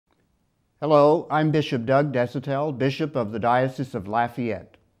Hello, I'm Bishop Doug Deshotel, Bishop of the Diocese of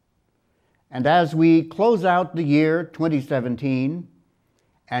Lafayette. And as we close out the year 2017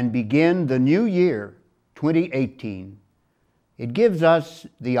 and begin the new year 2018, it gives us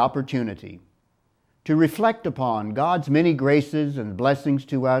the opportunity to reflect upon God's many graces and blessings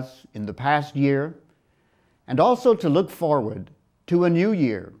to us in the past year, and also to look forward to a new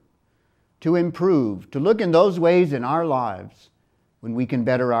year, to improve, to look in those ways in our lives when we can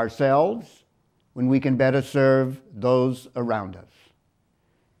better ourselves, when we can better serve those around us.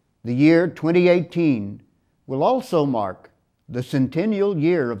 The year 2018 will also mark the centennial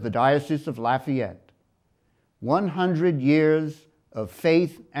year of the Diocese of Lafayette. 100 years of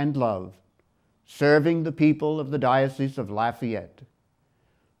faith and love serving the people of the Diocese of Lafayette.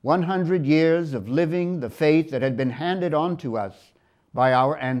 100 years of living the faith that had been handed on to us by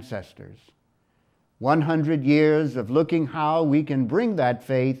our ancestors. 100 years of looking how we can bring that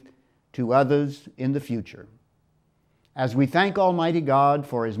faith to others in the future. As we thank Almighty God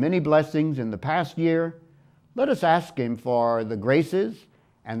for His many blessings in the past year, let us ask Him for the graces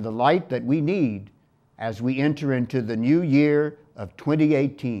and the light that we need as we enter into the new year of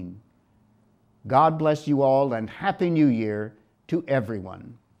 2018. God bless you all, and Happy New Year to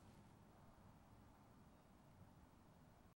everyone.